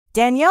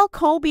Danielle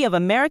Colby of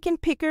American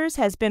Pickers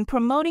has been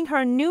promoting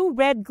her new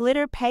red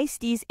glitter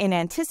pasties in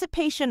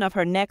anticipation of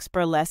her next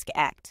burlesque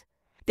act.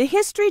 The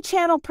History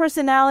Channel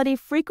personality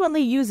frequently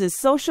uses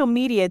social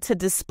media to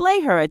display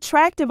her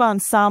attractive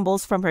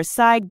ensembles from her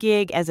side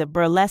gig as a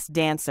burlesque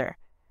dancer.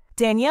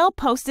 Danielle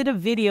posted a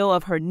video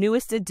of her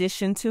newest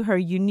addition to her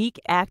unique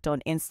act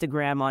on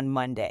Instagram on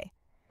Monday.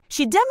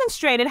 She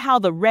demonstrated how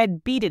the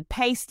red beaded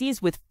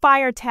pasties with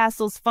fire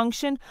tassels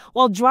function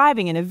while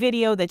driving in a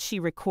video that she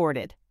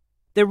recorded.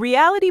 The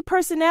reality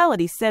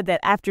personality said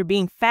that after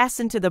being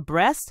fastened to the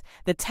breast,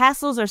 the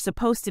tassels are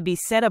supposed to be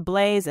set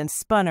ablaze and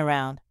spun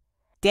around.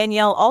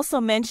 Danielle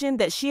also mentioned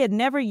that she had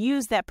never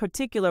used that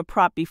particular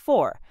prop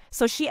before,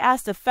 so she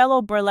asked a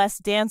fellow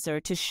burlesque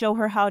dancer to show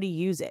her how to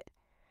use it.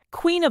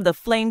 Queen of the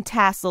flame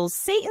tassels,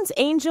 Satan's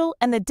angel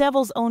and the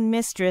devil's own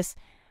mistress,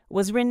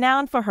 was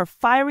renowned for her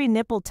fiery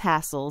nipple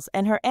tassels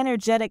and her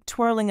energetic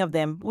twirling of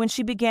them when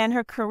she began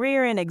her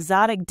career in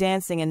exotic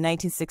dancing in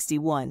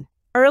 1961.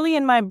 Early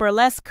in my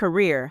burlesque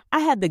career, I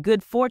had the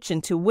good fortune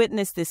to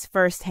witness this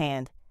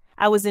firsthand.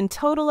 I was in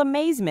total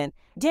amazement.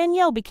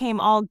 Danielle became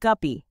all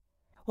guppy.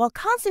 While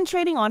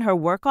concentrating on her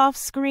work off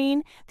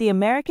screen, the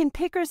American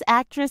Pickers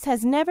actress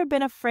has never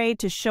been afraid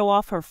to show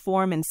off her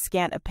form in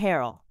scant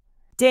apparel.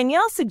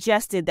 Danielle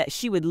suggested that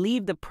she would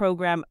leave the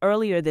program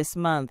earlier this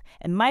month,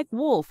 and Mike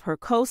Wolf, her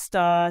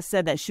co-star,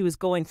 said that she was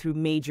going through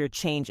major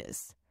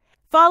changes.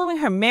 Following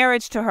her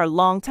marriage to her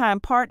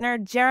longtime partner,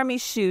 Jeremy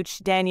Scheuch,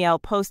 Danielle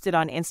posted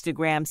on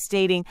Instagram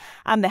stating,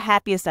 "I'm the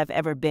happiest I've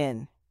ever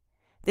been."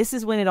 This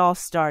is when it all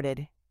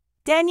started.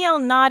 Danielle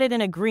nodded in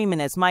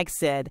agreement as Mike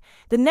said,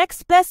 "The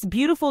next best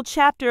beautiful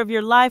chapter of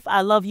your life, I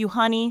love you,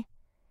 honey."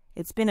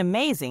 It's been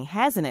amazing,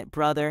 hasn't it,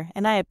 brother?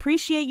 And I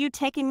appreciate you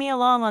taking me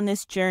along on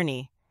this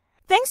journey.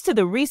 Thanks to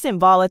the recent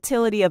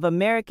volatility of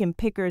American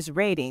Pickers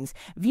ratings,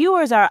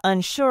 viewers are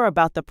unsure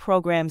about the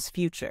program's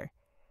future.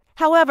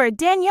 However,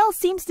 Danielle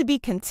seems to be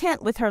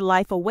content with her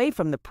life away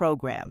from the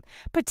program,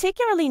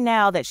 particularly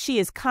now that she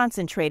is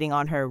concentrating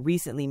on her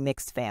recently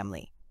mixed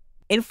family.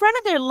 In front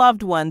of their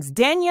loved ones,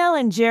 Danielle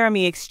and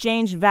Jeremy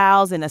exchanged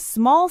vows in a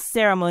small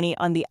ceremony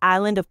on the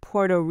island of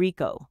Puerto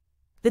Rico.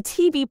 The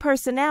TV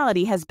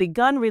personality has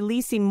begun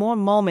releasing more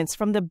moments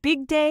from the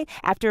big day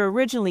after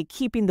originally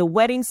keeping the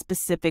wedding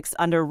specifics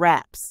under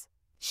wraps.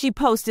 She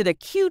posted a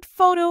cute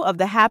photo of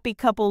the happy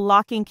couple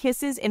locking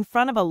kisses in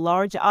front of a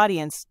large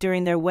audience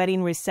during their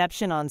wedding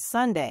reception on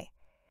Sunday.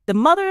 The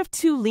mother of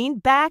two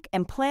leaned back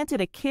and planted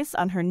a kiss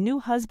on her new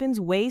husband's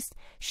waist,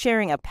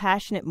 sharing a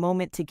passionate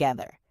moment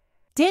together.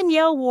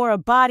 Danielle wore a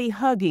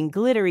body-hugging,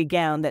 glittery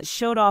gown that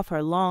showed off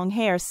her long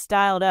hair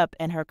styled up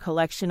and her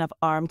collection of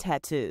arm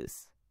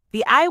tattoos.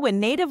 The Iowa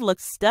native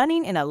looked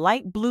stunning in a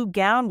light blue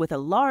gown with a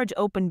large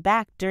open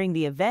back during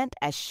the event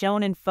as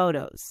shown in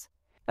photos.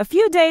 A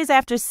few days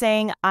after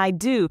saying "I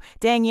do,"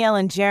 Danielle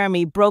and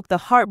Jeremy broke the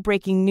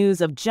heartbreaking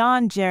news of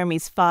John,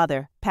 Jeremy's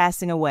father,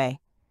 passing away.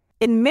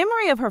 In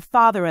memory of her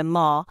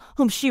father-in-law,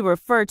 whom she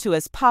referred to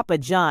as Papa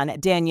John,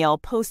 Danielle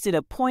posted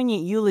a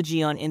poignant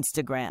eulogy on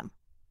Instagram.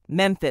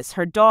 Memphis,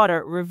 her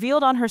daughter,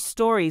 revealed on her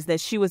stories that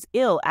she was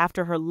ill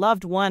after her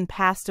loved one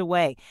passed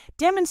away,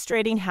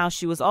 demonstrating how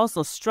she was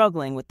also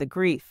struggling with the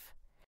grief.